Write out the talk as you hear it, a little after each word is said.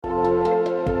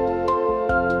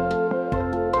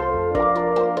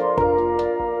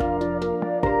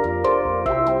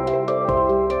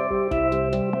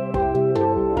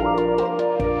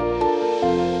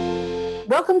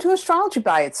to Astrology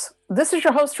Bites. This is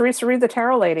your host, Teresa Reed, the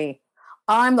Tarot Lady.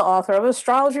 I'm the author of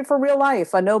Astrology for Real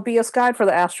Life, a no BS guide for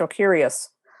the astro curious.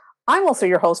 I'm also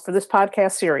your host for this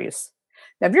podcast series.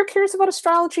 Now, if you're curious about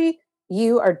astrology,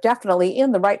 you are definitely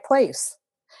in the right place.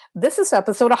 This is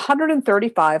episode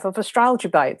 135 of Astrology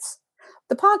Bites,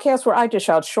 the podcast where I dish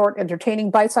out short,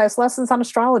 entertaining, bite-sized lessons on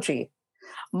astrology.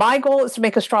 My goal is to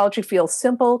make astrology feel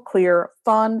simple, clear,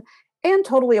 fun, and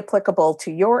totally applicable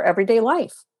to your everyday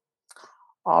life.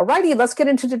 Alrighty, let's get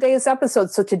into today's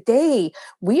episode. So today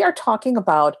we are talking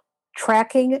about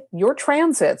tracking your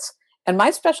transits. And my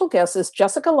special guest is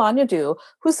Jessica Lanyadoo,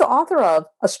 who's the author of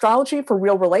Astrology for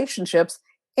Real Relationships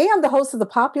and the host of the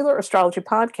popular astrology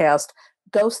podcast,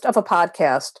 Ghost of a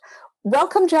Podcast.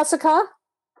 Welcome, Jessica.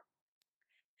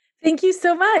 Thank you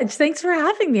so much. Thanks for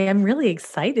having me. I'm really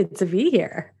excited to be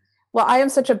here. Well, I am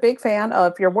such a big fan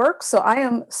of your work, so I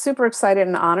am super excited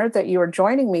and honored that you are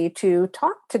joining me to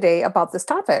talk today about this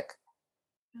topic.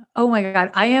 Oh my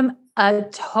God. I am a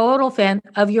total fan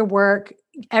of your work,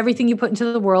 everything you put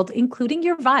into the world, including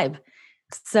your vibe.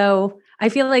 So I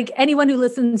feel like anyone who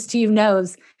listens to you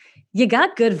knows you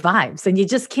got good vibes and you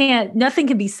just can't, nothing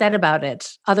can be said about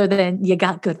it other than you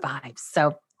got good vibes.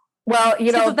 So well,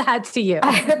 tip of the hat to you.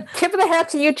 Tip of the hat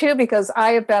to you too, because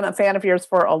I have been a fan of yours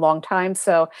for a long time.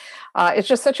 So it's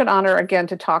just such an honor again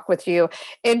to talk with you.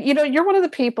 And you're one of the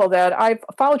people that I've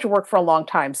followed your work for a long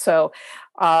time. So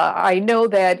I know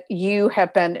that you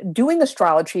have been doing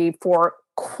astrology for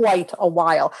quite a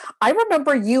while. I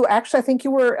remember you actually, I think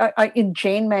you were in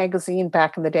Jane magazine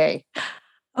back in the day.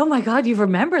 Oh my God, you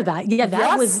remember that? Yeah,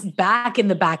 that was back in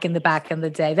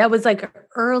the day. That was like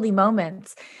early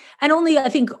moments. And only I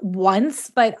think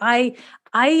once, but I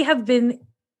have been,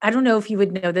 I don't know if you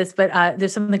would know this, but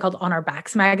there's something called On Our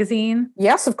Backs magazine.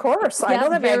 Yes, of course. I know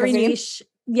that very magazine. Niche.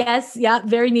 Yes, yeah,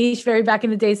 very niche, very back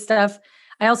in the day stuff.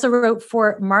 I also wrote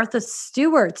for Martha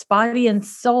Stewart's Body and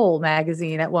Soul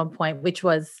magazine at one point, which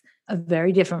was a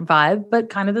very different vibe,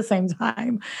 but kind of the same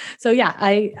time. So yeah,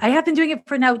 I have been doing it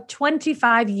for now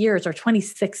 25 years or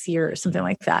 26 years, something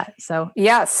like that. So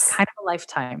yes, kind of a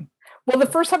lifetime. Well, the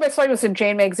first time I saw you was in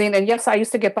Jane magazine, and yes, I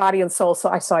used to get Body and Soul, so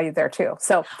I saw you there too.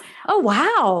 So, oh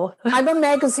wow, I'm a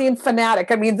magazine fanatic.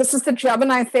 I mean, this is the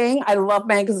Gemini thing. I love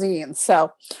magazines,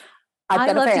 so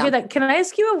I'd love to hear that. Can I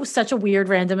ask you such a weird,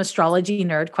 random astrology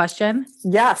nerd question?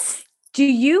 Yes. Do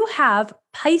you have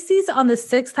Pisces on the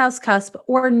 6th house cusp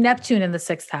or Neptune in the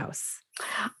 6th house?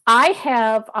 I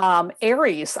have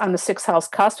Aries on the 6th house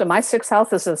cusp, and my 6th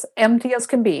house is as empty as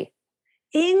can be.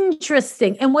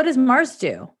 Interesting. And what does Mars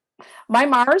do? My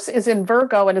Mars is in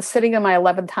Virgo and is sitting in my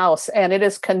 11th house, and it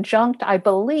is conjunct, I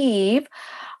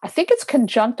think it's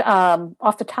conjunct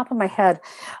off the top of my head,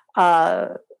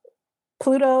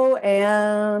 Pluto,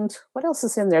 and what else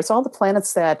is in there? It's all the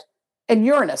planets and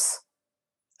Uranus.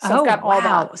 So I've got all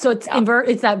that. So it's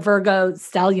it's that Virgo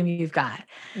stellium you've got.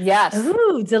 Yes.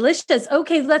 Ooh, delicious.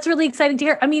 Okay, that's really exciting to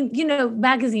hear. I mean,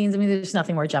 magazines, there's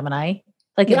nothing more Gemini.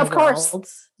 Of course,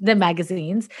 the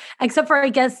magazines, except for I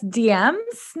guess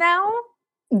DMs now.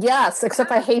 Yes,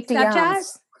 except I hate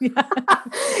DMs.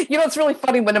 It's really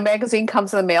funny when a magazine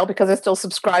comes in the mail because I still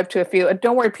subscribe to a few. And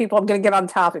don't worry, people, I'm going to get on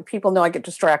topic. People know I get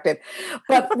distracted.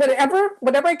 But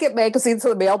whenever I get magazines in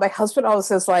the mail, my husband always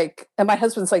says and my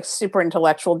husband's super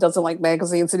intellectual, doesn't like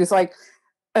magazines, and he's like,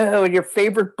 "Oh, your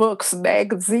favorite books,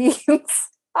 magazines."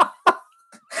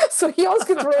 So he always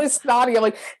gets really snotty. I'm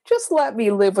like, just let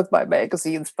me live with my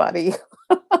magazines, buddy.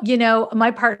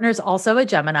 My partner's also a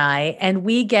Gemini, and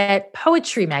we get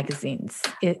poetry magazines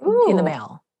in the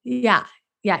mail. Yeah.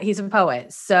 Yeah. He's a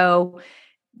poet. So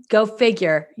go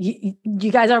figure. You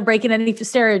guys aren't breaking any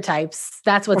stereotypes.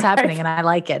 That's what's happening. And I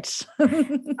like it.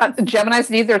 Geminis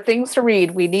need their things to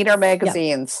read. We need our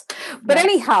magazines. Yep. But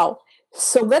anyhow,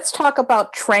 so let's talk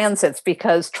about transits,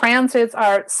 because transits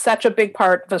are such a big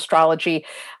part of astrology.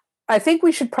 I think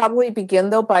we should probably begin,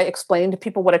 though, by explaining to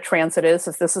people what a transit is,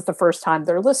 if this is the first time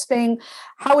they're listening.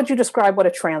 How would you describe what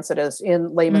a transit is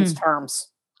in layman's terms?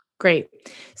 Great.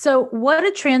 So what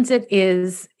a transit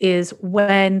is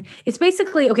when it's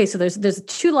basically, okay, so there's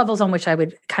two levels on which I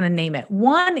would kind of name it.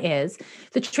 One is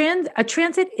a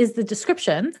transit is the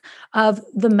description of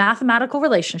the mathematical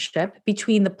relationship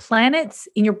between the planets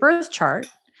in your birth chart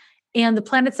and the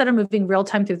planets that are moving real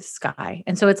time through the sky.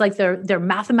 And so it's like their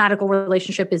mathematical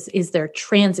relationship is their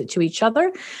transit to each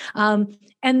other. And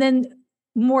then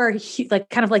like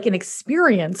kind of like an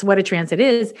experience, what a transit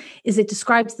is it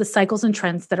describes the cycles and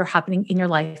trends that are happening in your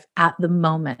life at the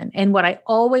moment. And what I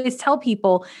always tell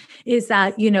people is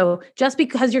that, just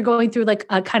because you're going through like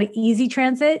a kind of easy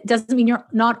transit doesn't mean you're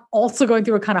not also going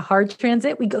through a kind of hard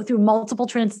transit. We go through multiple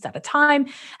transits at a time.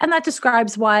 And that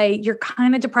describes why you're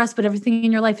kind of depressed, but everything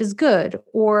in your life is good.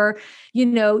 Or,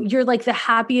 you're like the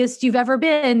happiest you've ever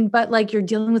been, but like you're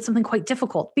dealing with something quite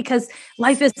difficult, because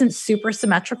life isn't super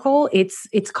symmetrical.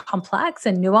 It's complex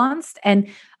and nuanced, and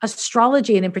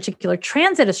astrology, and in particular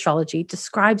transit astrology,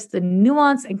 describes the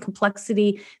nuance and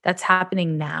complexity that's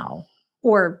happening now,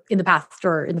 or in the past,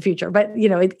 or in the future, but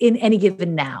in any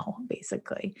given now,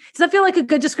 basically. Does that feel like a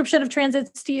good description of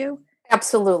transits to you?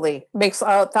 Absolutely. Makes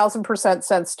 1,000%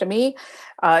 sense to me.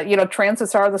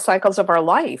 Transits are the cycles of our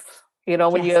life,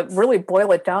 when you Yes. really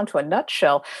boil it down to a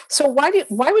nutshell. So why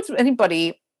would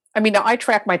anybody, now I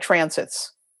track my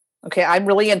transits. Okay. I'm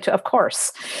really into, of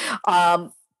course.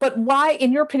 But why,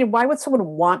 in your opinion, why would someone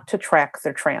want to track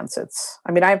their transits?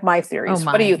 I have my Oh theories.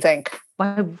 What do you my. think?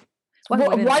 Why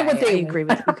wouldn't Why would they? I they? agree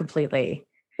with you completely.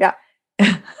 Yeah.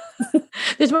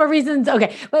 There's more reasons.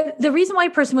 Okay. But the reason why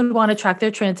a person would want to track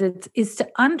their transits is to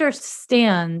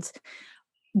understand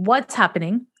what's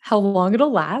happening, how long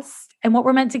it'll last, and what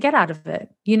we're meant to get out of it.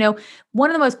 One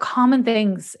of the most common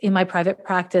things in my private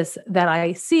practice that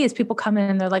I see is people come in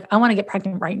and they're like, I want to get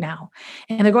pregnant right now.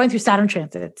 And they're going through Saturn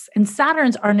transits. And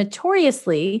Saturns are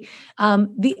notoriously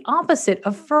the opposite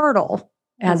of fertile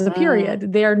as a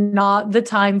period. They're not the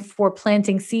time for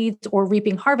planting seeds or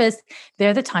reaping harvest.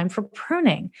 They're the time for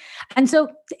pruning. And so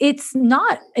it's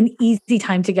not an easy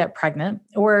time to get pregnant,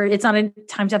 or it's not a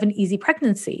time to have an easy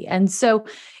pregnancy. And so,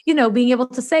 being able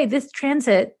to say this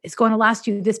transit is going to last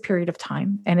you this period of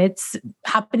time, and it's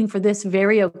happening for this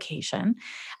very occasion.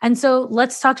 And so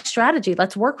let's talk strategy.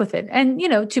 Let's work with it. And,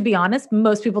 to be honest,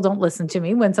 most people don't listen to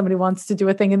me. When somebody wants to do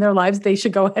a thing in their lives, they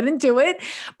should go ahead and do it.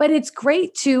 But it's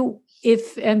great to,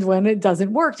 if and when it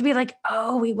doesn't work, to be like,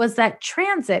 oh, it was that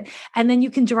transit. And then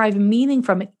you can derive meaning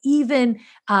from it, even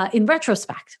in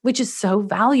retrospect, which is so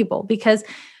valuable, because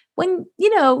when,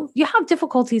 you have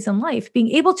difficulties in life, being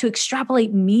able to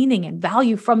extrapolate meaning and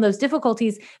value from those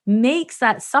difficulties makes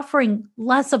that suffering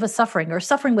less of a suffering, or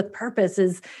suffering with purpose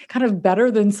is kind of better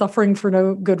than suffering for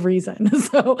no good reason.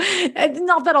 So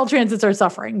not that all transits are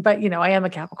suffering, but, I am a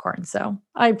Capricorn, so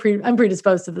I'm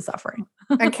predisposed to the suffering.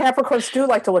 And Capricorns do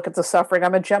like to look at the suffering.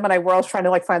 I'm a Gemini. We're always trying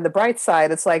to find the bright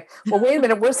side. It's like, well, wait a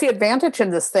minute. Where's the advantage in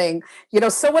this thing?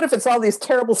 So what if it's all these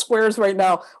terrible squares right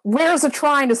now? Where's a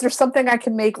trine? Is there something I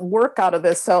can make work out of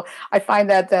this? So I find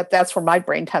that's where my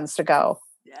brain tends to go.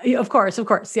 Of course.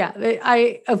 Yeah.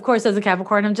 Of course, as a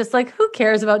Capricorn, I'm just like, who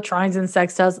cares about trines and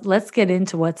sextiles? Let's get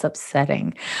into what's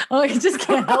upsetting. Oh, I just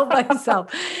can't help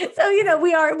myself. So,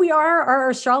 we are our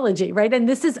astrology, right? And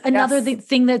this is another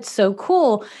thing that's so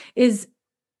cool is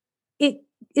it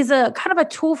is a kind of a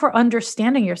tool for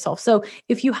understanding yourself. So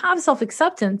if you have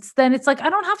self-acceptance, then it's like, I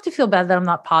don't have to feel bad that I'm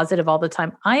not positive all the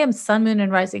time. I am sun, moon,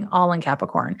 and rising all in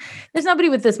Capricorn. There's nobody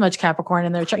with this much Capricorn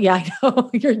in their chart. Yeah, I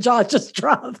know your jaw just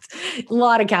dropped. A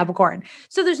lot of Capricorn.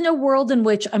 So there's no world in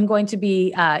which I'm going to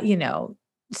be,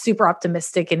 super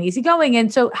optimistic and easygoing.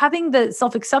 And so having the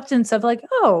self-acceptance of like,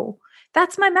 oh,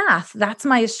 that's my math, that's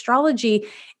my astrology,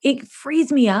 it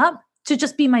frees me up to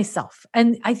just be myself.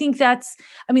 And I think that's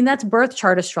birth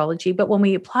chart astrology. But when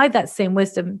we apply that same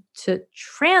wisdom to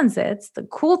transits, the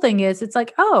cool thing is it's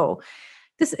like, oh,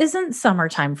 this isn't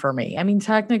summertime for me.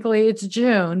 Technically it's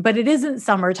June, but it isn't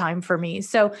summertime for me.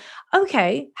 So,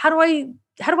 okay, how do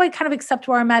I kind of accept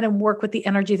where I'm at and work with the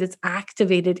energy that's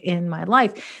activated in my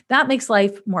life? That makes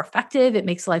life more effective. It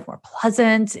makes life more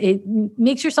pleasant. It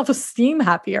makes your self-esteem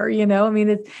happier.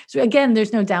 Again,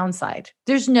 there's no downside.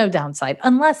 There's no downside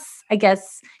unless, I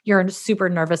guess, you're a super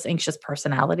nervous, anxious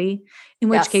personality, in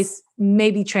which case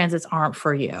maybe transits aren't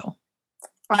for you.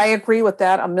 I agree with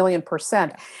that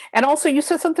 1,000,000%. And also you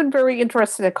said something very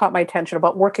interesting that caught my attention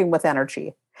about working with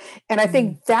energy. And I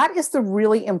think that is the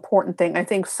really important thing. I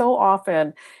think so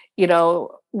often,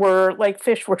 we're like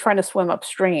fish, we're trying to swim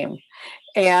upstream.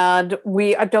 And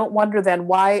we don't wonder then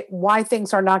why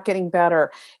things are not getting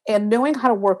better. And knowing how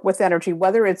to work with energy,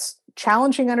 whether it's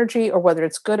challenging energy or whether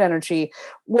it's good energy,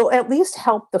 will at least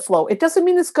help the flow. It doesn't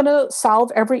mean it's going to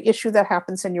solve every issue that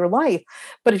happens in your life,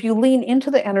 but if you lean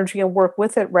into the energy and work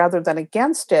with it rather than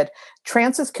against it,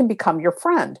 transits can become your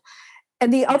friend.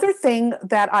 And the other thing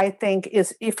that I think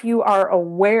is, if you are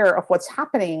aware of what's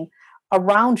happening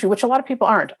around you, which a lot of people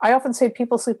aren't. I often say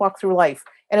people sleepwalk through life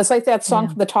And it's like that song Yeah.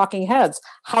 from the Talking Heads.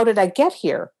 How did I get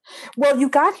here? Well, you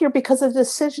got here because of the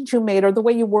decisions you made or the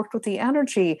way you worked with the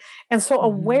energy. And so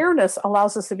awareness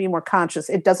allows us to be more conscious.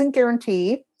 It doesn't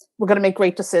guarantee we're going to make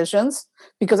great decisions,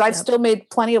 because I've still made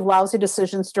plenty of lousy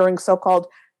decisions during so-called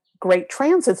great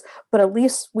transits, but at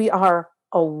least we are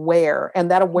aware. And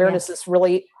that awareness is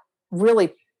really,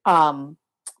 really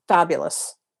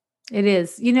fabulous. It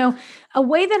is. A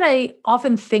way that I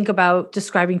often think about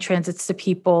describing transits to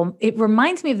people, it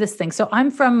reminds me of this thing. So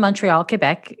I'm from Montreal,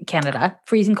 Quebec, Canada.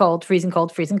 Freezing cold, freezing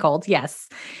cold, freezing cold. Yes.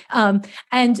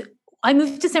 And I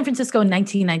moved to San Francisco in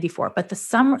 1994. But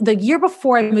the year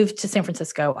before I moved to San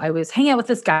Francisco, I was hanging out with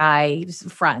this guy, he was a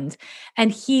friend, and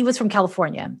he was from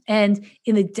California. And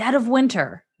in the dead of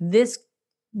winter, this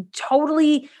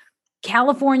totally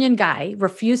Californian guy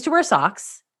refused to wear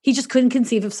socks. He just couldn't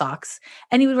conceive of socks,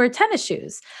 and he would wear tennis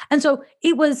shoes. And so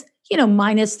it was,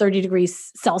 minus 30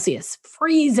 degrees Celsius,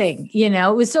 freezing.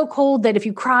 It was so cold that if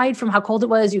you cried from how cold it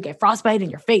was, you get frostbite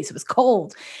in your face. It was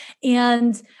cold.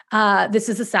 And this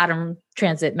is a Saturn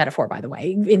transit metaphor, by the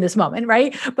way, in this moment,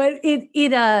 right? But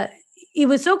it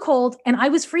was so cold, and I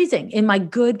was freezing in my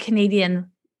good Canadian,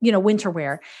 winter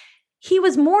wear. He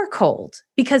was more cold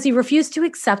because he refused to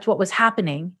accept what was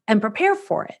happening and prepare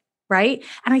for it. Right.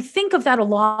 And I think of that a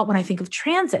lot when I think of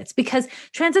transits, because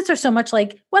transits are so much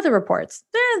like weather reports.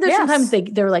 Sometimes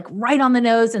they're like right on the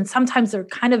nose, and sometimes they're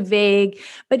kind of vague,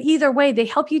 but either way, they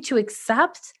help you to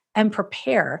accept and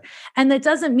prepare. And that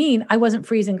doesn't mean I wasn't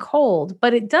freezing cold,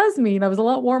 but it does mean I was a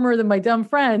lot warmer than my dumb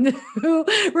friend who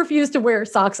refused to wear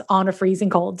socks on a freezing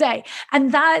cold day.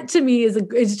 And that to me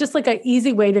is just like an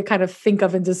easy way to kind of think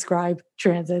of and describe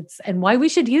transits and why we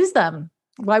should use them,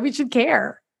 why we should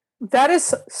care. That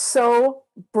is so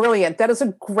brilliant. That is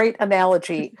a great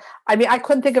analogy. I mean, I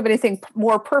couldn't think of anything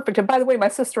more perfect. And by the way, my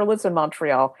sister lives in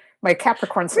Montreal, my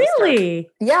Capricorn sister.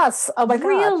 Really? Yes. Oh my God.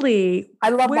 Really? I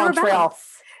love Montreal.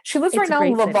 She lives right now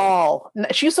in Laval.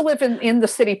 She used to live in the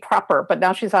city proper, but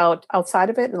now she's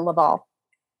outside of it in Laval.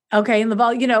 Okay. In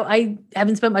Laval, I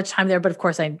haven't spent much time there, but of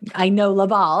course I know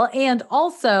Laval. And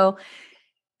also,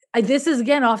 this is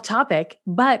again off topic,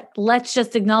 but let's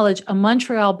just acknowledge a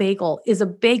Montreal bagel is a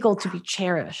bagel to be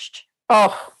cherished.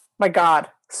 Oh my God.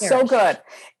 Cherished. So good.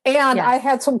 And I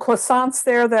had some croissants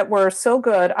there that were so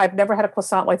good. I've never had a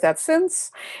croissant like that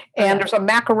since. And there's a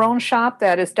macaron shop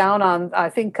that is down on, I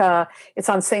think it's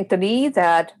on Saint Denis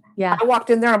that I walked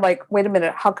in there. I'm like, wait a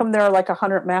minute, how come there are like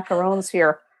 100 macarons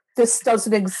here? This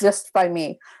doesn't exist by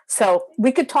me. So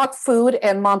we could talk food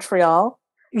and Montreal.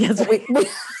 Yes,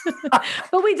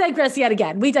 but we digress yet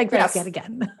again. We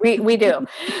do.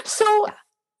 So,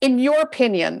 in your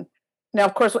opinion, now,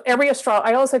 of course,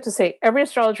 I always like to say every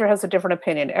astrologer has a different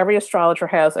opinion. Every astrologer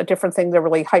has a different thing they're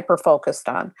really hyper focused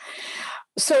on.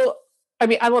 So, I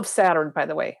mean, I love Saturn, by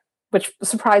the way, which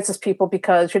surprises people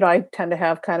because, I tend to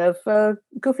have kind of a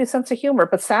goofy sense of humor,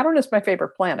 but Saturn is my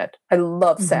favorite planet. I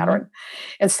love Saturn.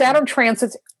 And Saturn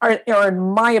transits are, in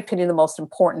my opinion, the most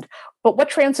important. But what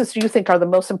transits do you think are the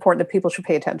most important that people should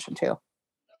pay attention to?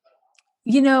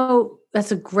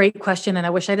 That's a great question. And I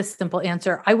wish I had a simple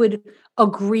answer. I would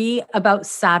agree about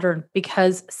Saturn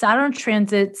because Saturn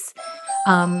transits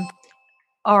are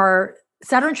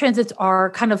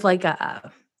kind of like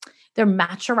they're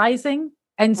maturizing.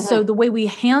 And so the way we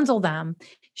handle them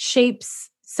shapes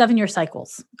 7-year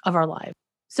cycles of our lives.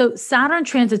 So Saturn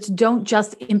transits don't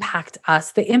just impact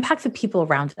us, they impact the people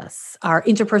around us, our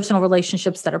interpersonal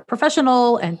relationships that are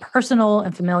professional and personal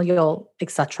and familial,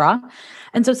 etc.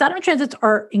 And so Saturn transits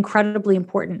are incredibly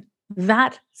important.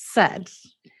 That said,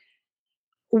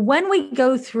 when we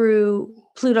go through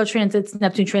Pluto transits,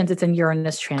 Neptune transits, and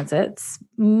Uranus transits,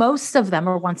 most of them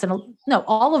are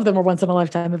all of them are once in a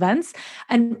lifetime events.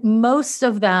 And most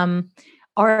of them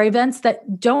are events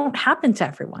that don't happen to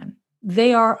everyone.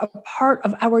 They are a part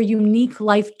of our unique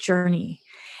life journey.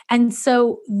 And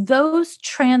so those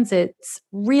transits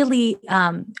really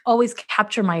always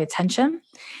capture my attention.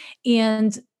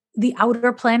 And the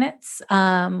outer planets,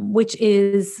 which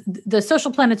is the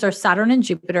social planets are Saturn and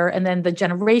Jupiter, and then the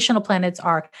generational planets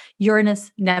are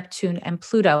Uranus, Neptune, and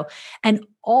Pluto. And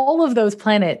all of those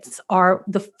planets are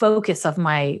the focus of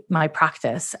my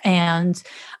practice. And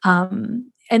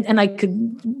I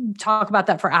could talk about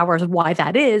that for hours, why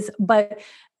that is. But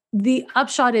the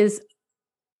upshot is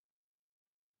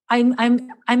I'm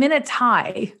in a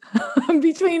tie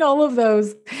between all of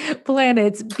those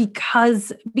planets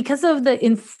because of the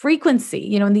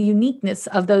infrequency, and the uniqueness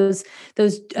of those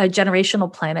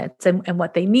generational planets and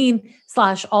what they mean. /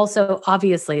 also,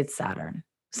 obviously, it's Saturn,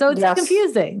 so it's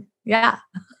confusing. Yeah,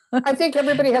 I think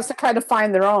everybody has to kind of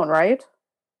find their own, right?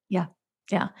 Yeah.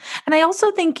 And I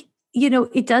also think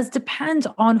it does depend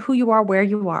on who you are, where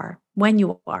you are, when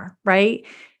you are, right?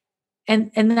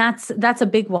 And that's a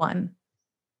big one.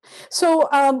 So,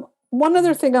 one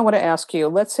other thing I want to ask you,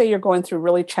 let's say you're going through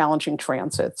really challenging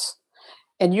transits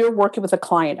and you're working with a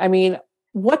client. I mean,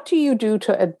 what do you do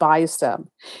to advise them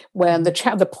when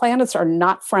the planets are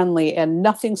not friendly and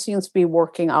nothing seems to be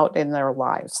working out in their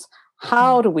lives?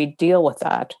 How do we deal with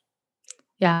that?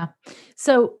 Yeah.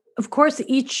 So, of course,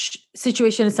 each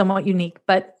situation is somewhat unique,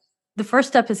 but the first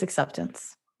step is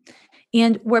acceptance.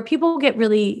 And where people get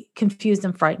really confused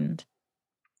and frightened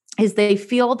is they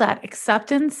feel that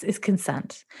acceptance is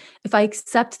consent. If I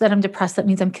accept that I'm depressed, that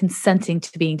means I'm consenting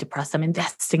to being depressed. I'm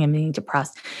investing in being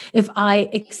depressed. If I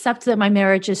accept that my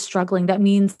marriage is struggling, that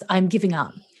means I'm giving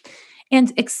up.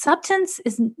 And acceptance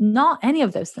is not any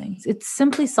of those things. It's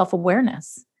simply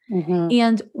self-awareness. Mm-hmm.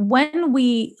 And when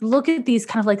we look at these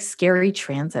kind of like scary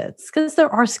transits, because there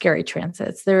are scary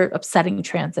transits, they're upsetting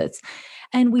transits,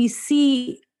 and we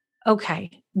see, okay,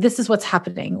 this is what's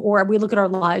happening, or we look at our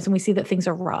lives and we see that things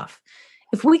are rough.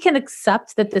 If we can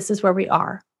accept that this is where we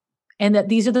are and that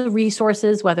these are the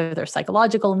resources, whether they're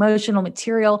psychological, emotional,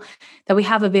 material, that we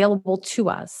have available to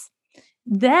us,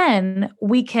 then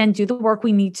we can do the work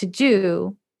we need to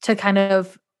do to kind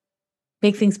of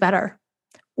make things better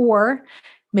or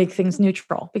make things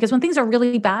neutral. Because when things are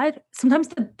really bad, sometimes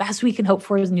the best we can hope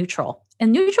for is neutral.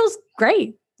 And neutral's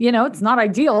great. It's not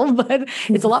ideal, but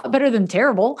it's a lot better than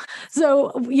terrible.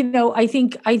 So, I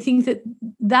think that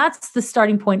that's the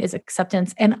starting point, is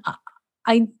acceptance. And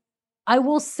I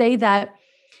will say that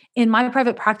in my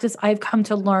private practice, I've come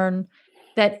to learn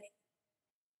that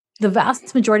the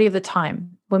vast majority of the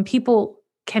time, when people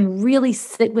can really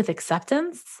sit with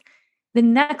acceptance, the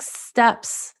next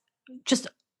steps just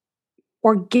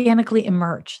organically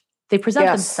emerge. They present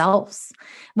themselves.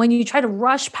 When you try to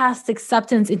rush past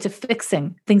acceptance into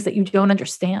fixing things that you don't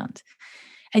understand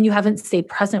and you haven't stayed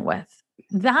present with,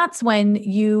 that's when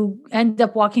you end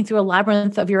up walking through a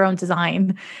labyrinth of your own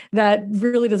design that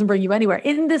really doesn't bring you anywhere.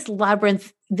 In this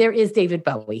labyrinth, there is David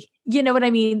Bowie. You know what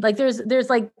I mean? Like there's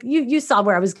like, you saw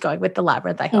where I was going with the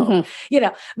labyrinth, I hope,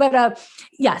 but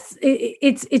yes,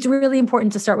 it's really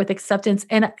important to start with acceptance.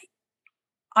 And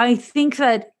I think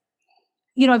that,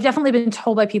 I've definitely been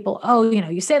told by people, oh,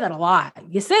 you say that a lot.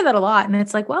 You say that a lot. And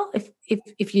it's like, well,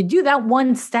 if you do that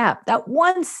one step,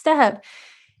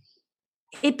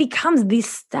 it becomes the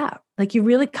step. Like you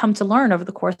really come to learn over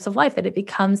the course of life that it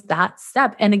becomes that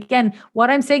step. And again, what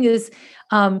I'm saying is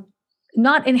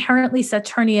not inherently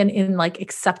Saturnian in like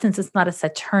acceptance is not a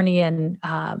Saturnian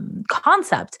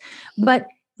concept, but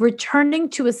returning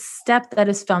to a step that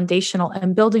is foundational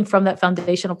and building from that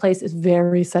foundational place is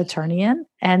very Saturnian.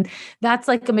 And that's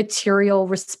like a material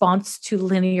response to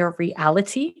linear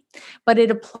reality, but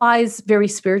it applies very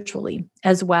spiritually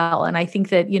as well. And I think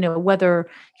that, whether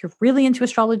you're really into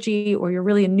astrology or you're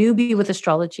really a newbie with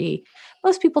astrology,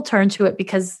 most people turn to it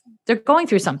because they're going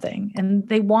through something and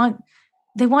they want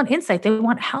insight, they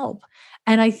want help.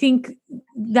 And I think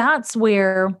that's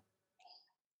where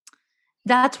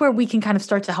we can kind of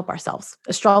start to help ourselves,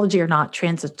 astrology or not,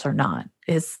 transits or not,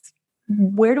 is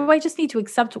where do I just need to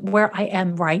accept where I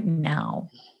am right now?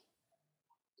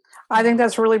 I think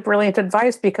that's really brilliant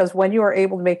advice, because when you are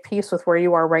able to make peace with where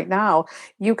you are right now,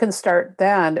 you can start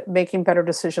then making better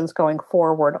decisions going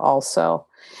forward also.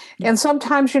 Yeah. And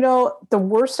sometimes, the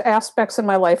worst aspects in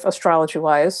my life,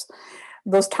 astrology-wise,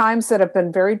 those times that have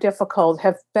been very difficult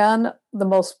have been the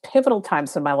most pivotal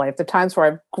times in my life, the times where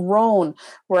I've grown,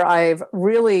 where I've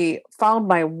really found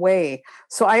my way.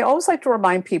 So I always like to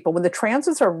remind people, when the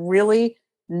transits are really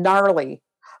gnarly,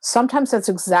 sometimes that's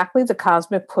exactly the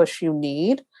cosmic push you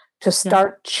need to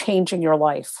start changing your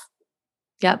life.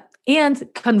 Yep. And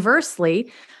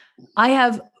conversely, I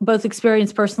have both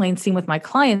experienced personally and seen with my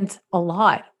clients a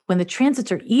lot. When the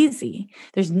transits are easy,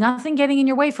 there's nothing getting in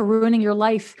your way for ruining your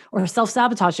life or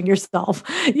self-sabotaging yourself,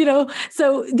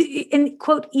 So in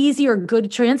quote, easy or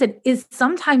good transit is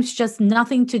sometimes just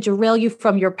nothing to derail you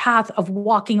from your path of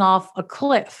walking off a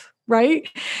cliff, right?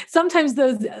 Sometimes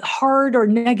those hard or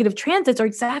negative transits are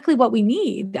exactly what we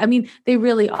need. I mean, they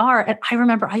really are. And I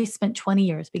remember I spent 20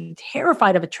 years being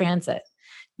terrified of a transit.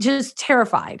 Just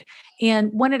terrified. And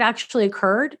when it actually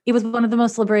occurred, it was one of the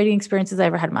most liberating experiences I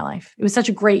ever had in my life. It was such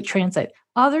a great transit.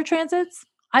 Other transits,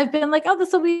 I've been like, oh,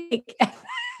 this will be,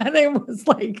 and it was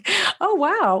like, oh,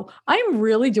 wow, I'm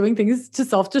really doing things to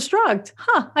self-destruct.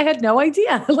 I had no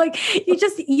idea. Like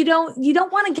you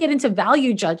don't want to get into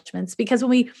value judgments, because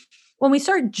when we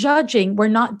start judging, we're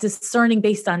not discerning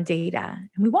based on data.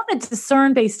 And we want to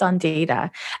discern based on data.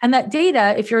 And that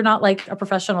data, if you're not like a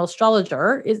professional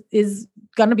astrologer, is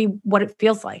going to be what it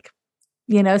feels like.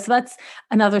 So that's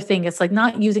another thing. It's like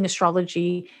not using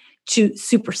astrology to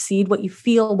supersede what you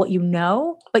feel, what you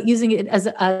know, but using it as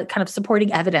a kind of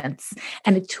supporting evidence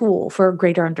and a tool for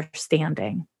greater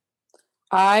understanding.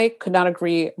 I could not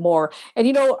agree more. And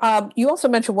you also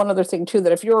mentioned one other thing too,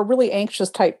 that if you're a really anxious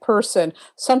type person,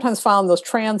 sometimes found those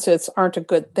transits aren't a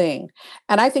good thing.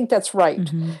 And I think that's right.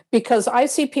 Mm-hmm. Because I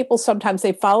see people sometimes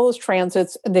they follow those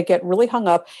transits and they get really hung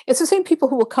up. It's the same people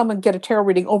who will come and get a tarot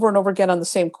reading over and over again on the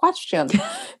same question.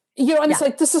 And it's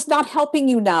like, this is not helping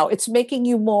you now. It's making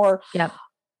you more Yep.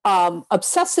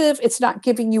 Obsessive. It's not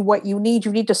giving you what you need.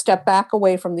 You need to step back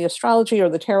away from the astrology or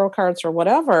the tarot cards or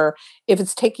whatever if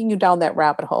it's taking you down that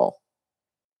rabbit hole.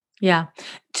 Yeah.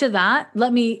 To that,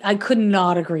 I could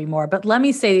not agree more, but let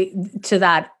me say to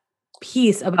that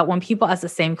piece about when people ask the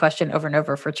same question over and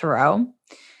over for tarot,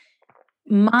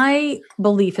 my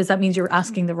belief is that means you're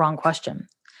asking the wrong question.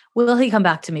 Will he come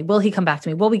back to me? Will he come back to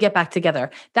me? Will we get back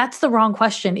together? That's the wrong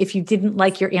question if you didn't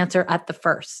like your answer at the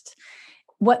first.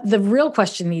 What the real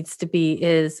question needs to be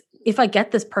is, if I get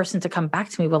this person to come back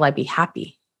to me, will I be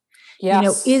happy?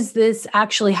 Yes. Is this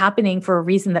actually happening for a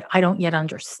reason that I don't yet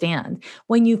understand?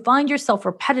 When you find yourself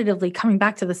repetitively coming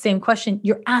back to the same question,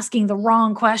 you're asking the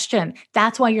wrong question.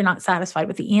 That's why you're not satisfied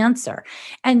with the answer.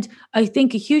 And I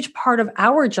think a huge part of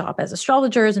our job as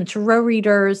astrologers and tarot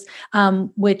readers,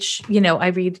 which, I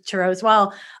read tarot as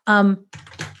well,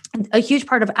 a huge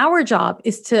part of our job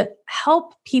is to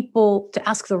help people to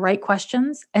ask the right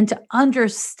questions and to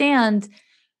understand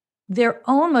their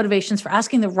own motivations for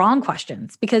asking the wrong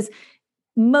questions, because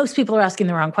most people are asking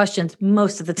the wrong questions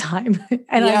most of the time.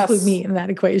 And I include me in that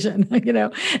equation.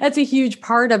 That's a huge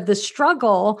part of the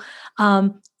struggle.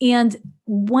 And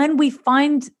when we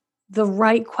find the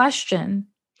right question,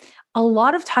 a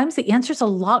lot of times the answer is a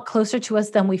lot closer to us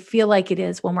than we feel like it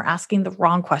is when we're asking the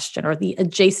wrong question or the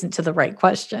adjacent to the right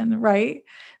question, right?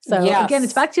 So again,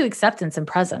 it's back to acceptance and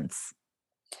presence.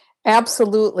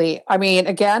 Absolutely. I mean,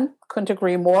 again, couldn't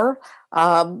agree more.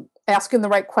 Asking the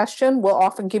right question will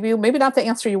often give you maybe not the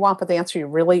answer you want, but the answer you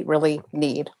really, really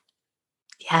need.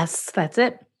 Yes, that's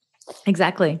it.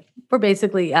 Exactly. We're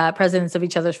basically presidents of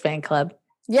each other's fan club.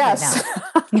 Yes.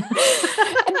 Right. And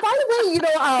by the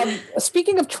way,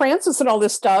 speaking of transits and all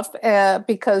this stuff,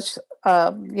 because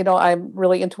I'm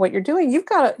really into what you're doing. You've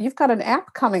got an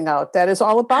app coming out that is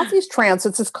all about these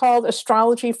transits. It's called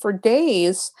Astrology for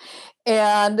Days,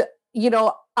 and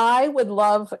I would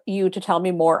love you to tell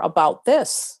me more about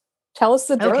this. Tell us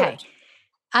the dirt. Okay.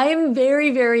 I am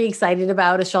very, very excited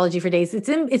about Astrology for Days.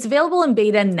 It's available in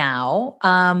beta now.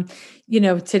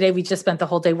 Today we just spent the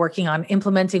whole day working on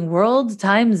implementing world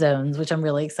time zones, which I'm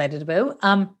really excited about.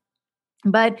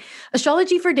 But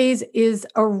Astrology for Days is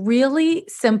a really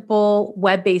simple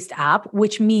web-based app,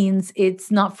 which means it's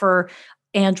not for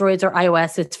Androids or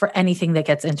iOS. It's for anything that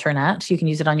gets internet. You can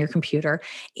use it on your computer.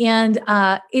 And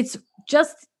it's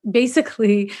just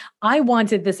basically, I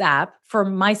wanted this app for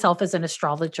myself as an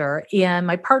astrologer, and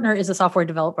my partner is a software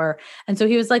developer. And so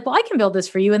he was like, well, I can build this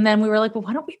for you. And then we were like, well,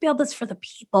 why don't we build this for the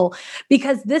people?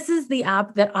 Because this is the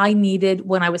app that I needed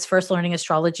when I was first learning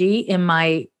astrology in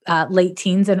my late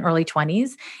teens and early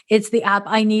 20s. It's the app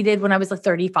I needed when I was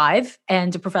 35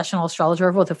 and a professional astrologer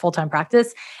with a full-time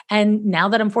practice. And now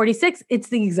that I'm 46, it's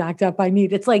the exact app I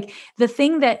need. It's like the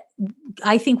thing that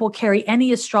I think will carry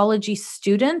any astrology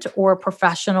student or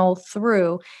professional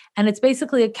through. And it's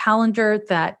basically a calendar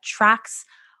that tracks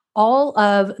all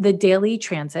of the daily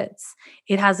transits.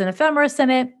 It has an ephemeris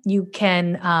in it. You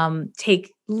can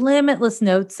take limitless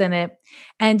notes in it.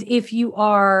 And if you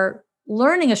are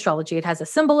learning astrology, it has a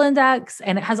symbol index,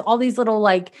 and it has all these little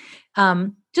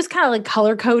just kind of like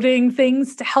color coding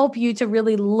things to help you to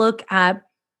really look at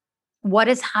what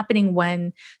is happening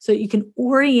when, so you can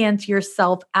orient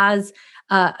yourself as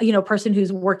a person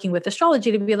who's working with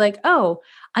astrology to be like, oh,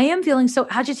 I am feeling so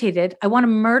agitated. I want to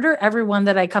murder everyone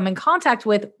that I come in contact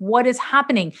with. What is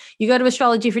happening? You go to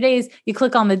Astrology for Days, you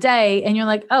click on the day, and you're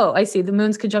like, oh, I see the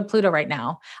moon's conjunct Pluto right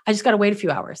now. I just got to wait a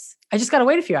few hours.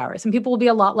 And people will be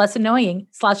a lot less annoying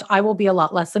 / I will be a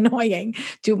lot less annoying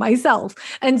to myself.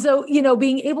 And so,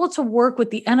 being able to work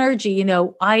with the energy,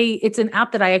 it's an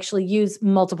app that I actually use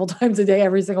multiple times a day,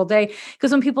 every single day.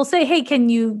 Because when people say, hey, can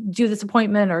you do this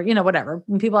appointment or, whatever,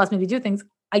 when people ask me to do things,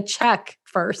 I check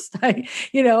first. I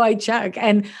check.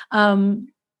 And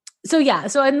so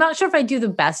I'm not sure if I do the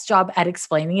best job at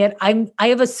explaining it. I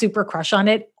have a super crush on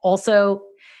it. Also,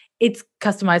 it's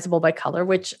customizable by color,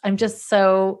 which I'm that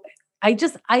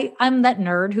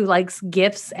nerd who likes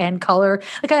gifts and color.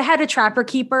 Like I had a Trapper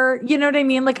Keeper, you know what I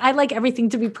mean? Like I like everything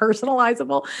to be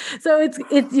personalizable. So it's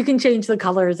you can change the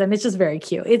colors, and it's just very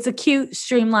cute. It's a cute,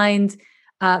 streamlined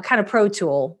kind of pro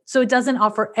tool. So it doesn't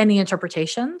offer any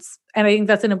interpretations. And I think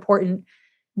that's an important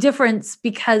difference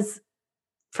because,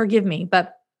 forgive me,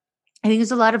 but I think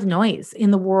there's a lot of noise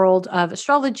in the world of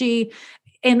astrology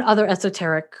and other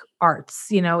esoteric arts.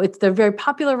 They're very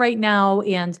popular right now,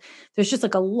 and there's just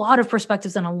like a lot of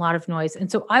perspectives and a lot of noise.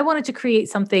 And so I wanted to create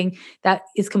something that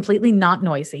is completely not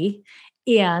noisy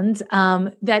and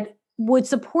that would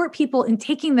support people in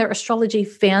taking their astrology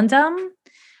fandom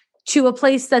to a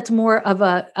place that's more of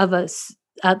a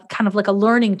kind of like a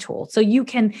learning tool. So you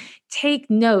can take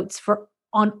notes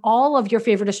on all of your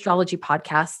favorite astrology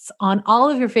podcasts, on all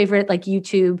of your favorite like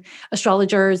YouTube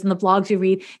astrologers and the blogs you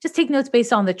read. Just take notes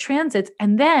based on the transits.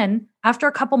 And then after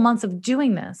a couple months of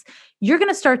doing this, you're going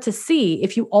to start to see,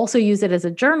 if you also use it as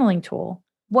a journaling tool,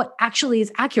 what actually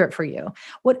is accurate for you,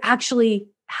 what actually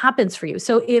happens for you.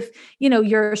 So if,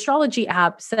 your astrology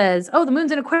app says, oh, the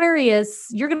moon's in Aquarius,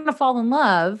 you're going to fall in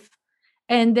love.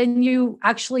 And then you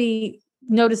actually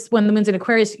notice when the moon's in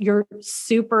Aquarius, you're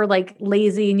super like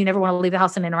lazy and you never want to leave the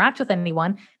house and interact with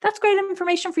anyone. That's great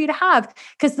information for you to have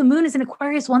because the moon is in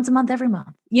Aquarius once a month, every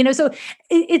month, so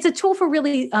it's a tool for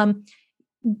really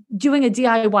doing a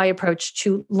DIY approach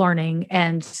to learning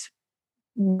and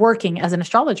working as an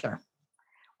astrologer.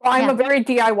 Well, I'm a very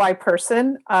DIY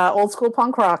person, old school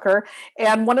punk rocker.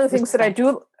 And one of the things that I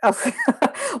do,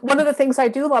 one of the things I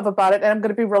do love about it, and I'm going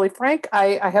to be really frank,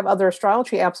 I have other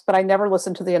astrology apps, but I never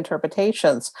listen to the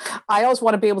interpretations. I always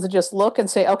want to be able to just look and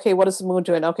say, okay, what is the moon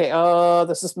doing? Okay, oh,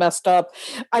 this is messed up.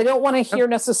 I don't want to hear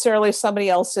necessarily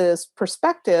somebody else's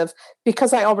perspective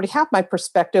because I already have my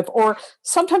perspective. Or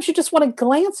sometimes you just want to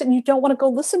glance and you don't want to go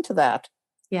listen to that.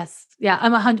 Yes. Yeah,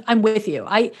 I'm with you.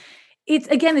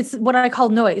 It's what I call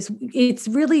noise. It's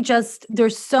really just,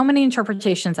 there's so many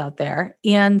interpretations out there,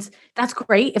 and that's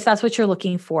great if that's what you're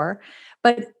looking for.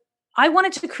 But I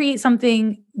wanted to create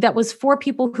something that was for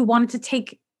people who wanted to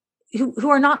take, who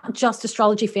are not just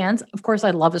astrology fans. Of course,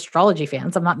 I love astrology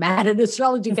fans. I'm not mad at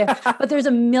astrology fans, but there's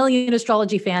a million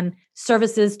astrology fan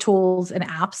services, tools, and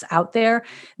apps out there.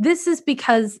 This is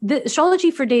because the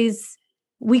Astrology for Days,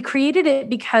 we created it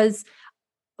because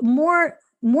more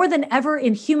than ever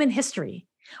in human history,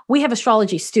 we have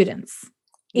astrology students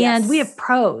and we have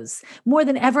pros more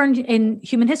than ever in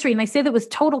human history. And I say that with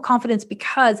total confidence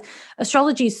because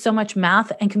astrology is so much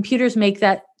math, and computers make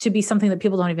that to be something that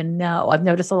people don't even know. I've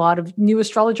noticed a lot of new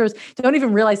astrologers don't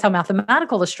even realize how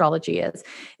mathematical astrology is,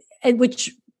 and which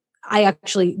I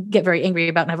actually get very angry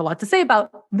about and have a lot to say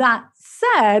about. That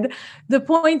said, the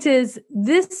point is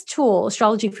this tool,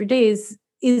 Astrology for Days,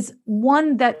 is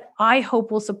one that I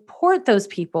hope will support those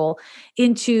people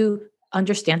into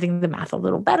understanding the math a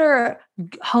little better,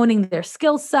 honing their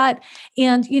skill set.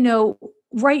 And,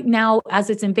 right now, as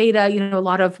it's in beta, a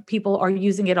lot of people are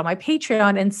using it on my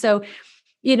Patreon. And so,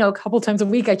 a couple times a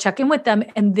week, I check in with them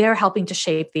and they're helping to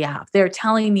shape the app. They're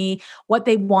telling me what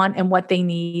they want and what they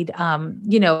need.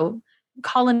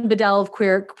 Colin Bedell of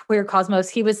Queer Cosmos,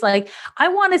 he was like, I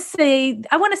want to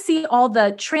see all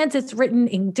the transits written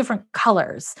in different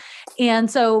colors. And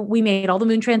so we made all the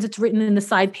moon transits written in the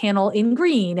side panel in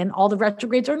green and all the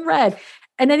retrogrades are in red.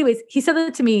 And anyways, he said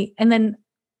that to me. And then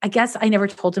I guess I never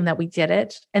told him that we did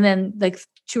it. And then like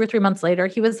 2 or 3 months later,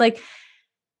 he was like,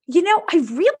 I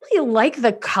really like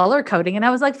the color coding. And I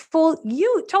was like, fool,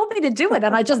 you told me to do it.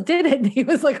 And I just did it. And he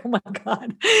was like, oh my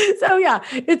God. So yeah,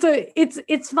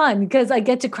 it's fun because I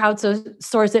get to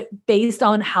crowdsource it based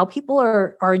on how people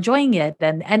are enjoying it.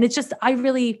 And it's just,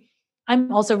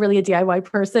 I'm also really a DIY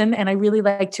person. And I really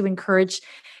like to encourage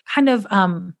kind of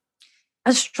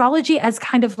astrology as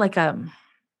kind of like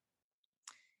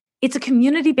it's a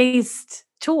community-based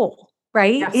tool.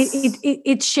 Right. Yes.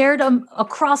 It's shared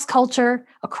across culture,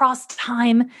 across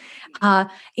time.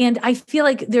 And I feel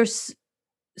like there's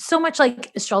so much like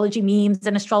astrology memes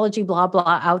and astrology blah,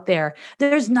 blah out there.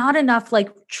 There's not enough like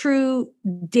true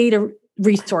data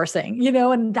resourcing,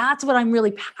 and that's what I'm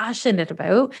really passionate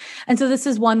about. And so this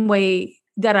is one way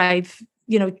that I've,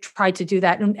 tried to do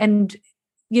that. And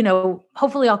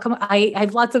hopefully I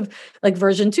have lots of like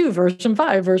version 2, version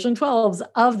 5, version 12s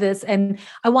of this. And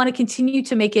I want to continue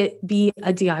to make it be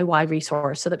a DIY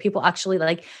resource so that people actually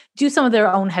like do some of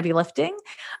their own heavy lifting,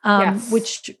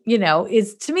 which,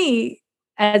 is to me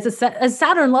as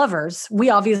Saturn lovers, we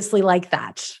obviously like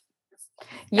that.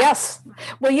 Yes.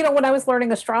 Well, when I was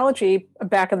learning astrology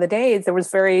back in the days, there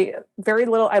was very, very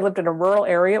little. I lived in a rural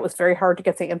area. It was very hard to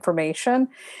get the information.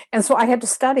 And so I had to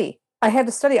study. I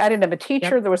didn't have a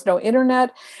teacher. Yep. There was no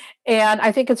internet. And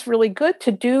I think it's really good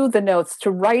to do the notes, to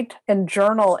write and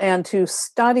journal and to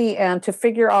study and to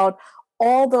figure out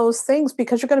all those things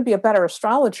because you're going to be a better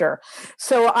astrologer.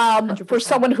 So for 100%.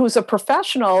 someone who's a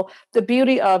professional, the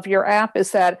beauty of your app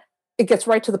is that it gets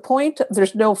right to the point.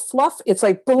 There's no fluff. It's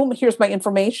like, boom, here's my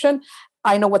information.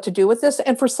 I know what to do with this.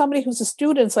 And for somebody who's a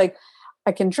student, it's like,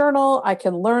 I can journal, I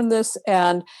can learn this,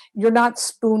 and you're not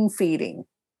spoon feeding,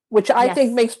 which I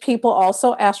think makes people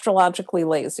also astrologically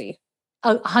lazy.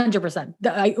 100%.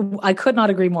 I could not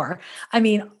agree more. I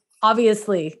mean,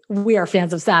 obviously we are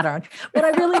fans of Saturn, but I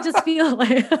really just feel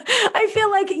like,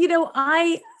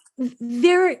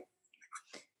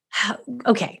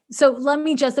 okay. So I'm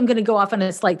going to go off on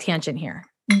a slight tangent here.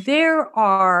 There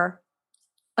are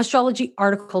astrology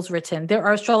articles written. There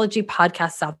are astrology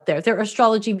podcasts out there. There are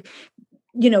astrology,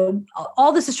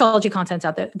 all this astrology content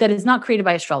out there that is not created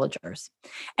by astrologers.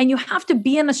 And you have to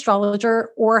be an astrologer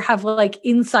or have like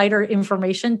insider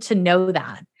information to know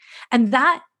that. And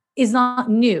that is not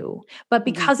new, but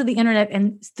because of the internet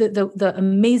and the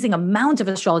amazing amount of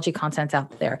astrology content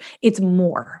out there, it's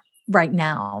more right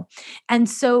now. And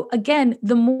so again,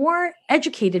 the more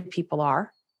educated people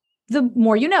are, the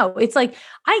more you know. It's like,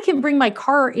 I can bring my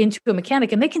car into a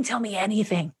mechanic and they can tell me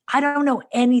anything. I don't know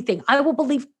anything. I will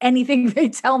believe anything they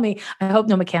tell me. I hope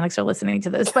no mechanics are listening to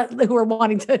this, but who are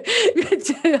wanting to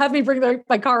have me bring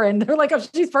my car in. They're like, oh,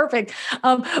 she's perfect.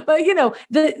 But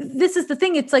this is the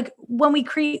thing. It's like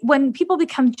when people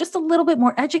become just a little bit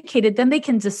more educated, then they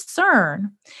can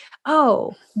discern,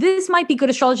 oh, this might be good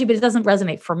astrology, but it doesn't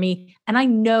resonate for me. And I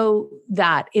know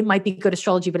that it might be good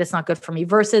astrology, but it's not good for me,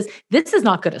 versus this is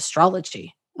not good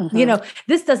astrology.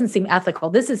 This doesn't seem ethical.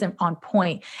 This isn't on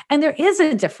point. And there is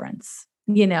a difference,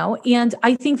 and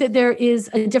I think that there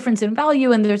is a difference in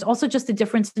value. And there's also just a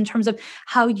difference in terms of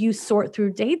how you sort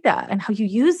through data and how you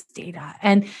use data.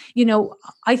 And,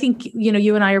 I think,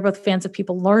 you and I are both fans of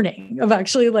people learning, of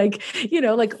actually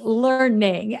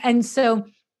learning. And so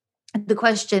the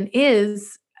question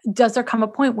is, does there come a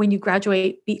point when you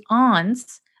graduate beyond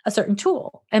a certain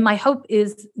tool? And my hope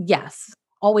is yes,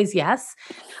 always yes.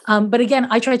 But again,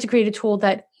 I try to create a tool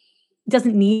that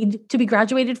doesn't need to be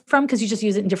graduated from, because you just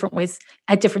use it in different ways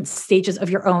at different stages of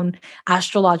your own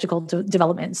astrological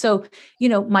development. So,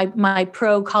 my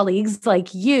pro colleagues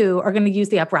like you are going to use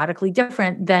the app radically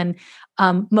different than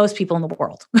most people in the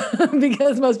world,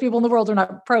 because most people in the world are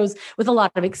not pros with a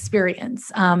lot of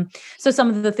experience. So some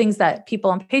of the things that people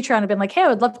on Patreon have been like, hey, I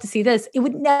would love to see this. It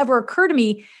would never occur to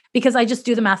me because I just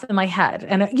do the math in my head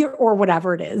or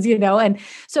whatever it is, And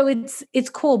so it's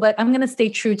cool, but I'm going to stay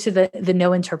true to the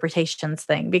no interpretations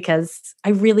thing, because I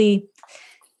really,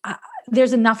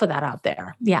 there's enough of that out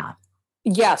there. Yeah.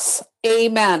 Yes.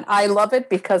 Amen. I love it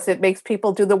because it makes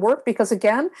people do the work, because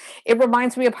again, it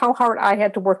reminds me of how hard I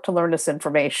had to work to learn this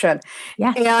information.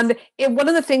 Yes. And one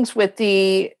of the things with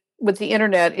the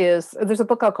internet is, there's a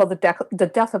book out called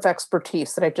The Death of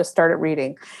Expertise that I just started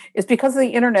reading. Is because of the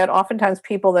internet, oftentimes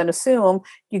people then assume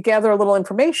you gather a little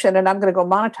information and I'm going to go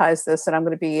monetize this and I'm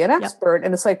going to be an expert. Yep.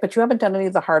 And it's like, but you haven't done any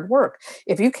of the hard work.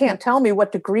 If you can't tell me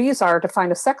what degrees are to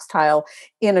find a sextile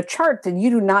in a chart, then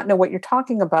you do not know what you're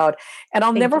talking about. And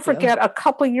I'll never forget, a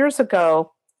couple of years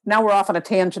ago, now we're off on a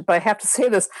tangent, but I have to say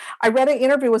this. I read an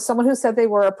interview with someone who said they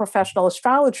were a professional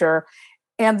astrologer.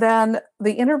 And then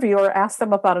the interviewer asked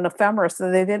them about an ephemeris,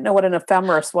 and they didn't know what an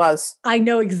ephemeris was. I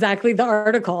know exactly the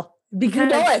article,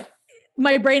 because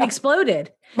my brain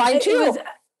exploded. Mine too.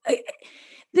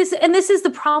 This is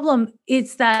the problem.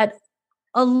 It's that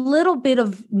a little bit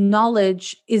of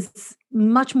knowledge is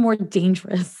much more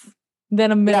dangerous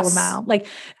than a middle amount. Like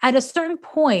at a certain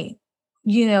point,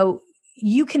 you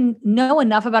can know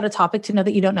enough about a topic to know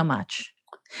that you don't know much.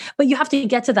 But you have to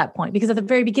get to that point, because at the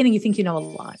very beginning, you think you know a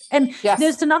lot. And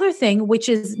there's another thing, which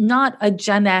is not a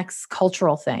Gen X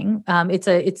cultural thing.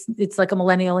 It's like a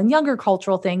millennial and younger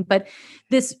cultural thing, but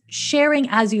this sharing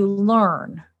as you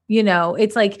learn,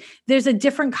 it's like, there's a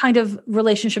different kind of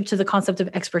relationship to the concept of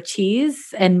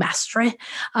expertise and mastery.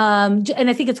 And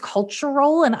I think it's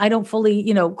cultural, and I don't fully,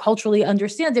 culturally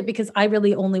understand it, because I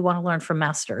really only want to learn from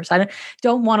masters. I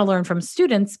don't want to learn from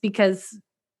students, because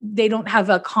they don't have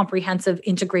a comprehensive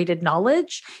integrated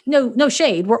knowledge. No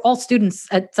shade. We're all students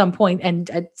at some point and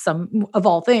at some of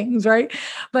all things, right?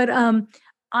 But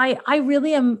I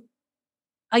really am.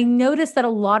 I noticed that a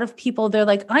lot of people, they're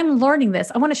like, I'm learning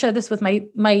this. I want to share this with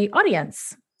my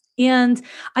audience. And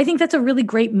I think that's a really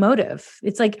great motive.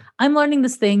 It's like, I'm learning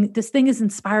this thing. This thing is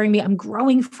inspiring me. I'm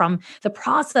growing from the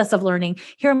process of learning.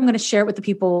 Here, I'm going to share it with the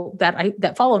people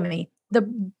that follow me.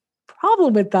 The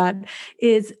problem with that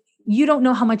is, you don't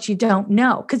know how much you don't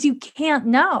know, because you can't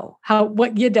know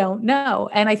what you don't know.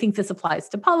 And I think this applies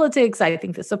to politics. I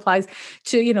think this applies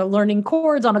to, learning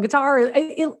chords on a guitar.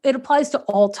 It applies to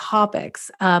all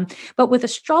topics. But with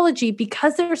astrology,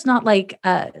 because there's not like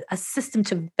a system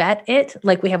to vet it,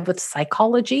 like we have with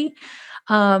psychology,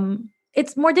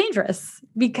 it's more dangerous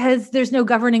because there's no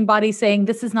governing body saying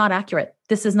this is not accurate.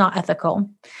 This is not ethical.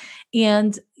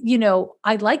 And,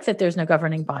 I like that there's no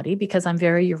governing body because I'm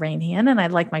very Uranian and I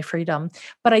like my freedom,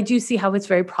 but I do see how it's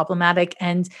very problematic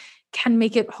and can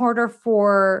make it harder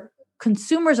for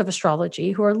consumers of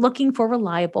astrology who are looking for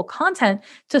reliable content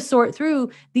to sort through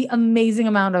the amazing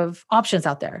amount of options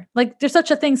out there. Like there's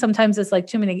such a thing sometimes as like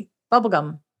too many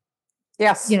bubblegum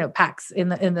packs in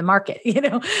the market,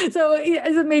 so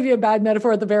it's maybe a bad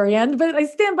metaphor at the very end, but I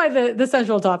stand by the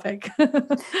central topic.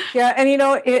 Yeah.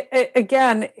 And,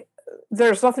 again,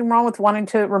 there's nothing wrong with wanting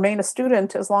to remain a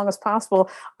student as long as possible.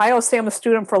 I always say I'm a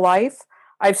student for life.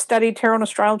 I've studied tarot and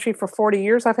astrology for 40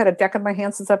 years. I've had a deck in my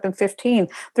hand since I've been 15.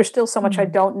 There's still so much I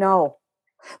don't know.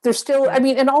 There's still,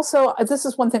 and also this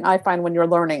is one thing I find when you're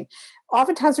learning.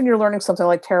 Oftentimes when you're learning something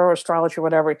like tarot, astrology,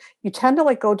 whatever, you tend to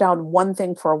like go down one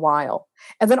thing for a while.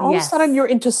 And then all of a sudden you're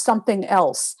into something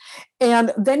else.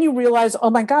 And then you realize, oh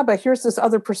my God, but here's this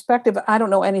other perspective. I don't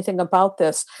know anything about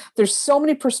this. There's so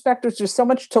many perspectives. There's so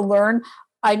much to learn.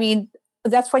 I mean,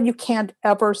 that's why you can't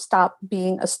ever stop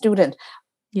being a student.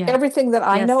 Yeah. Everything that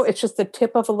I know, it's just the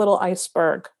tip of a little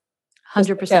iceberg.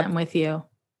 100% I'm with you.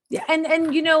 Yeah. And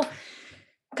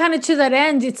kind of to that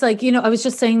end, it's like, I was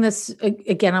just saying this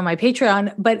again on my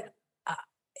Patreon, but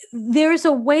there's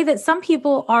a way that some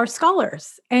people are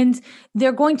scholars and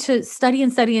they're going to study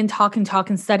and study and talk and talk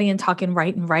and study and talk and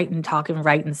write and write and talk and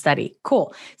write and study.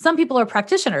 Cool. Some people are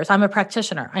practitioners. I'm a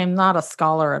practitioner. I am not a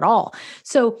scholar at all.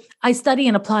 So I study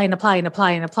and apply and apply and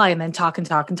apply and apply and then talk and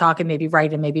talk and talk and maybe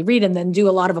write and maybe read and then do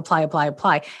a lot of apply.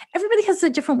 Everybody has a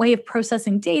different way of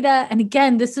processing data. And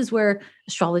again, this is where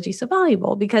astrology is so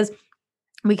valuable because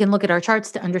we can look at our charts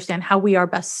to understand how we are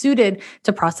best suited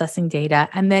to processing data.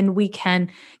 And then we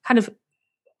can kind of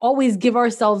always give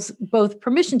ourselves both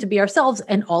permission to be ourselves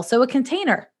and also a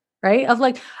container, right? Of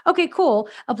like, okay, cool,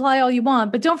 apply all you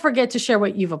want, but don't forget to share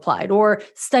what you've applied or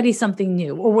study something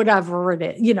new or whatever it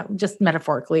is, just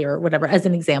metaphorically or whatever, as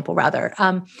an example, rather.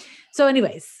 So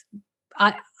anyways,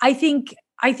 I think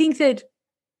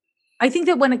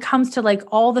that when it comes to like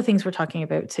all the things we're talking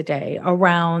about today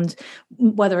around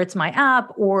whether it's my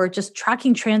app or just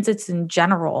tracking transits in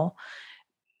general,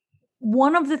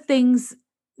 one of the things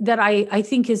that I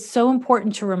think is so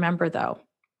important to remember though,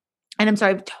 and I'm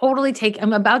sorry,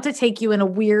 I'm about to take you in a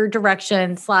weird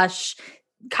direction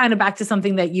 / kind of back to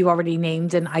something that you already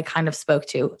named and I kind of spoke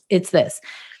to. It's this.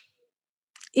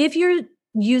 If you're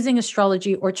using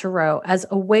astrology or tarot as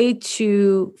a way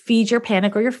to feed your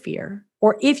panic or your fear,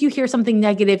 or if you hear something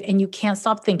negative and you can't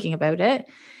stop thinking about it,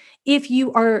 if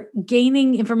you are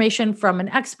gaining information from an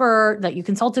expert that you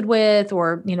consulted with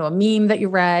or, a meme that you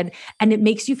read, and it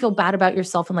makes you feel bad about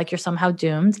yourself and like you're somehow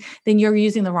doomed, then you're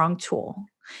using the wrong tool.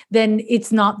 Then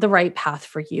it's not the right path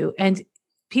for you. And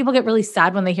people get really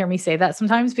sad when they hear me say that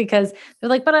sometimes because they're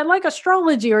like, but I like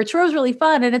astrology or tarot's really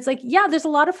fun. And it's like, yeah, there's a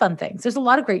lot of fun things. There's a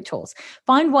lot of great tools.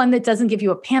 Find one that doesn't give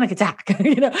you a panic attack,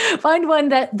 find one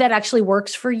that actually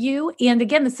works for you. And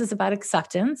again, this is about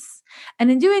acceptance.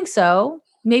 And in doing so,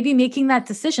 maybe making that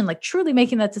decision, like truly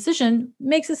making that decision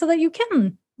makes it so that you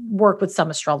can work with some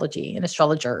astrology and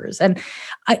astrologers. And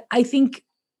I think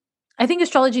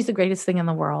astrology is the greatest thing in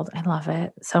the world. I love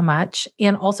it so much.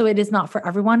 And also it is not for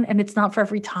everyone and it's not for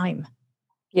every time.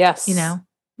 Yes.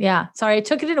 Yeah. Sorry, I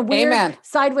took it in a weird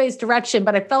sideways direction,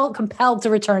 but I felt compelled to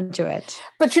return to it.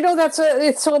 But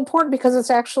it's so important because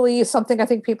it's actually something I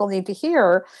think people need to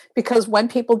hear, because when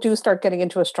people do start getting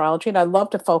into astrology, and I love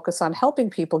to focus on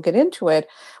helping people get into it,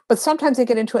 but sometimes they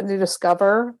get into it and they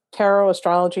discover tarot,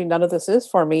 astrology, none of this is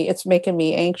for me. It's making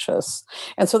me anxious.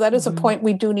 And so that is a point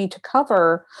we do need to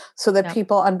cover so that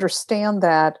people understand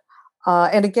that.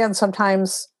 And again,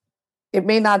 sometimes it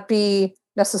may not be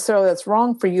necessarily that's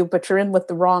wrong for you, but you're in with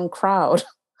the wrong crowd.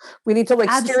 We need to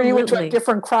steer you into a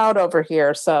different crowd over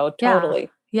here. So totally.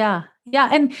 Yeah.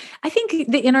 And I think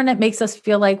the internet makes us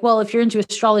feel like, well, if you're into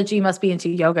astrology, you must be into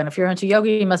yoga. And if you're into yoga,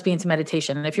 you must be into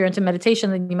meditation. And if you're into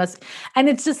meditation, then you must, and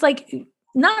it's just like,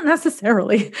 not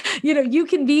necessarily. You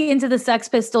can be into the Sex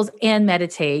Pistols and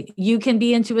meditate. You can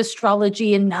be into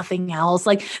astrology and nothing else.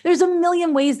 Like there's a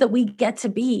million ways that we get to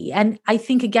be. And I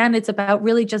think, again, it's about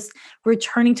really just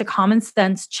returning to common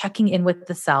sense, checking in with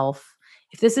the self.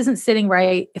 If this isn't sitting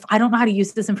right, if I don't know how to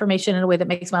use this information in a way that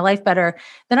makes my life better,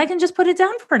 then I can just put it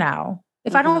down for now.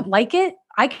 If I don't like it,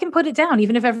 I can put it down,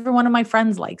 even if every one of my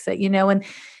friends likes it, and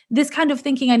this kind of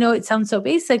thinking, I know it sounds so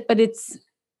basic, but it's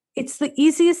the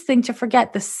easiest thing to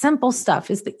forget. The simple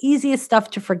stuff is the easiest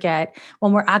stuff to forget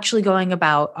when we're actually going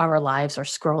about our lives or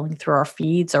scrolling through our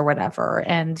feeds or whatever.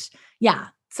 And yeah,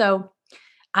 so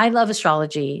I love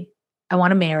astrology. I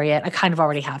want to marry it. I kind of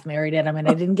already have married it. I mean,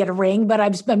 I didn't get a ring, but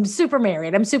I'm super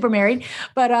married. I'm super married.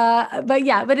 But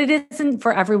it isn't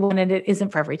for everyone and it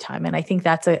isn't for every time. And I think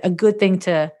that's a good thing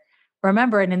to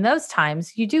remember. And in those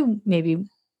times, you do maybe,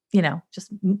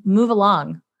 just move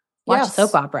along. Watch a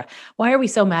soap opera. Why are we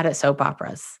so mad at soap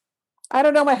operas? I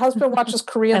don't know. My husband watches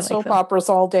Korean soap operas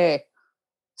all day.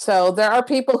 So there are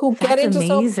people who get into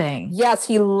amazing. Yes,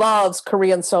 he loves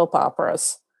Korean soap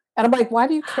operas. And I'm like, why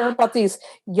do you care about these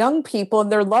young people and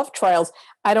their love trials?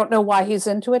 I don't know why he's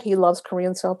into it. He loves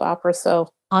Korean soap operas. So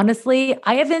honestly,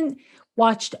 I haven't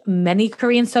watched many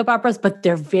Korean soap operas, but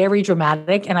they're very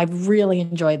dramatic and I've really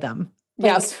enjoyed them.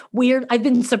 Yes. Weird. I've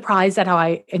been surprised at how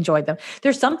I enjoyed them.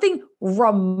 There's something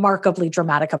remarkably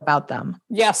dramatic about them.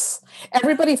 Yes.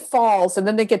 Everybody falls and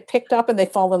then they get picked up and they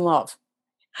fall in love.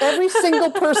 Every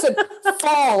single person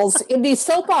falls in these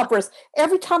soap operas.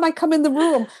 Every time I come in the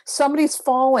room, somebody's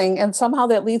falling and somehow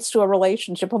that leads to a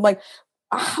relationship. I'm like,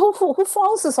 who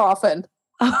falls this often?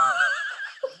 I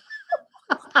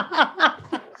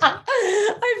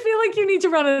feel like you need to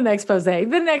run an expose, the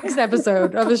next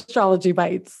episode of Astrology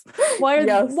Bites. Why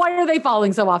are they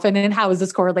falling so often and how is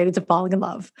this correlated to falling in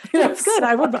love? That's good.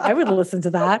 I would listen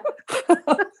to that.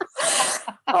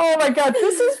 Oh my God,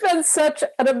 this has been such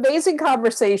an amazing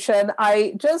conversation.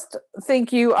 I just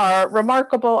think you are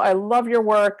remarkable. I love your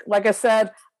work. Like I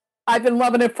said, I've been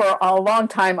loving it for a long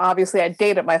time. Obviously, I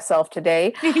dated myself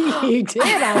today. You did.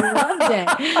 I loved it.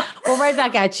 Well, right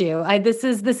back at you. This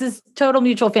is total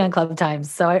mutual fan club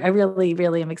times. So I really,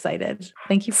 really am excited.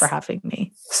 Thank you for having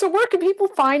me. So where can people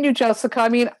find you, Jessica? I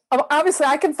mean, obviously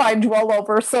I can find you all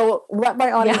over. So let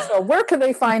my audience know, where can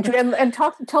they find you? And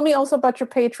tell me also about your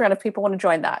Patreon if people want to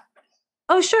join that.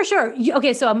 Oh, sure.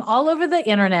 Okay, so I'm all over the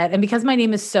internet. And because my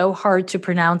name is so hard to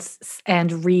pronounce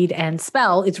and read and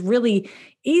spell, it's really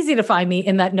easy to find me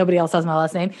in that nobody else has my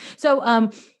last name. So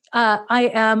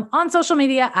I am on social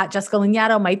media at Jessica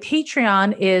Lanyadoo. My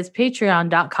Patreon is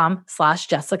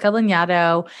patreon.com/Jessica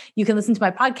Lanyadoo. You can listen to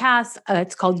my podcast.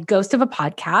 It's called Ghost of a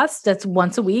Podcast. That's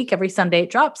once a week. Every Sunday it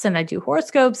drops and I do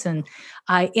horoscopes and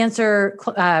I answer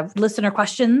listener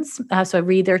questions. So I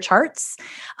read their charts.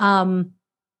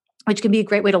 Which can be a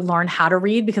great way to learn how to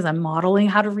read because I'm modeling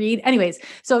how to read. Anyways,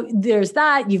 so there's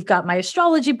that. You've got my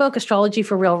astrology book, Astrology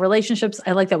for Real Relationships.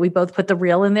 I like that we both put the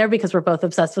real in there because we're both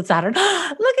obsessed with Saturn. Look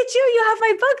at you have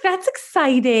my book. That's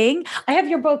exciting. I have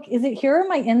your book. Is it here or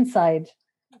my inside?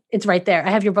 It's right there. I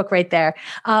have your book right there.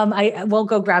 I won't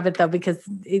go grab it though, because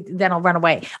then I'll run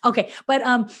away. Okay. But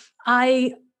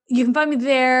you can find me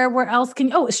there. Where else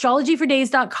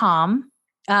astrologyfordays.com.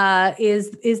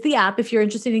 Is the app if you're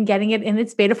interested in getting it in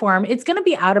its beta form. It's going to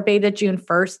be out of beta June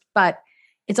 1st, but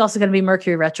it's also going to be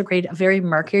Mercury retrograde, a very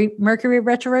Mercury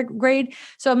retrograde.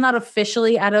 So I'm not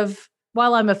officially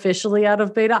I'm officially out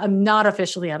of beta, I'm not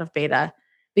officially out of beta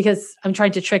because I'm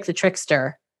trying to trick the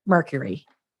trickster, Mercury.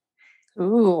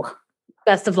 Ooh.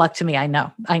 Best of luck to me. I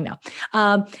know. Anyway,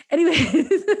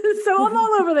 so I'm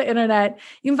all over the internet.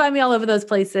 You can find me all over those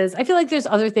places. I feel like there's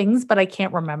other things, but I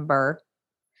can't remember.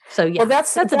 So yeah, well,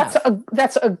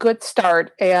 that's a good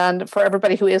start. And for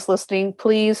everybody who is listening,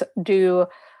 please do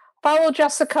follow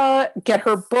Jessica, get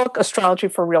her book, Astrology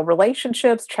for Real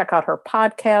Relationships, check out her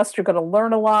podcast. You're going to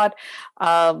learn a lot.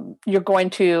 You're going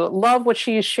to love what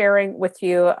she's sharing with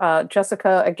you.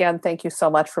 Jessica, again, thank you so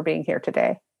much for being here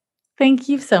today. Thank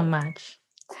you so much.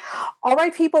 All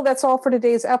right, people, that's all for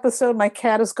today's episode. My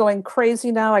cat is going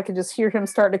crazy now. I can just hear him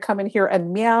starting to come in here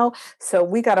and meow. So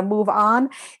we got to move on.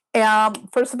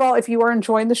 First of all, if you are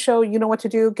enjoying the show, you know what to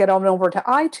do. Get on over to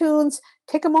iTunes.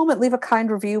 Take a moment, leave a kind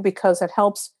review because it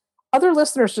helps other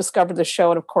listeners discover the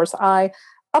show. And of course, I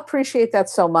appreciate that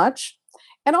so much.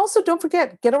 And also, don't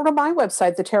forget, get over to my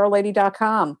website,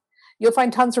 thetarotlady.com. You'll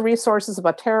find tons of resources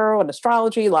about tarot and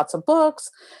astrology, lots of books,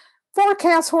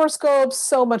 forecasts, horoscopes,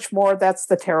 so much more. That's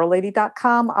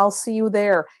thetarotlady.com. I'll see you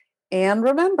there. And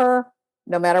remember,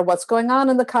 no matter what's going on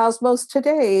in the cosmos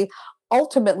today,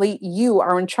 ultimately, you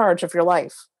are in charge of your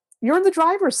life. You're in the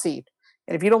driver's seat.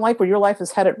 And if you don't like where your life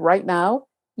is headed right now,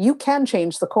 you can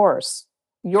change the course.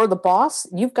 You're the boss.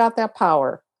 You've got that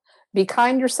power. Be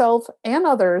kind to yourself and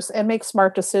others and make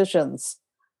smart decisions.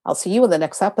 I'll see you in the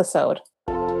next episode.